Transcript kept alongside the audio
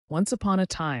Once upon a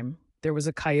time, there was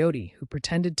a coyote who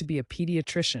pretended to be a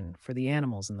pediatrician for the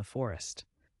animals in the forest.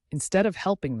 Instead of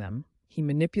helping them, he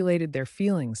manipulated their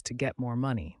feelings to get more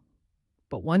money.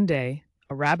 But one day,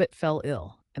 a rabbit fell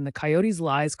ill, and the coyote's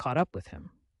lies caught up with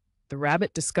him. The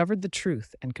rabbit discovered the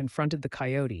truth and confronted the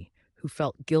coyote, who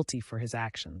felt guilty for his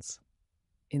actions.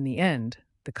 In the end,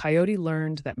 the coyote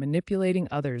learned that manipulating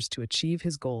others to achieve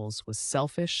his goals was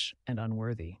selfish and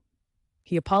unworthy.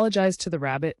 He apologized to the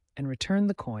rabbit and returned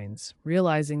the coins,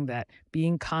 realizing that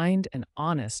being kind and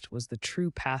honest was the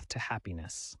true path to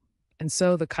happiness. And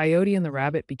so the coyote and the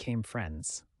rabbit became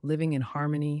friends, living in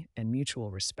harmony and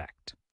mutual respect.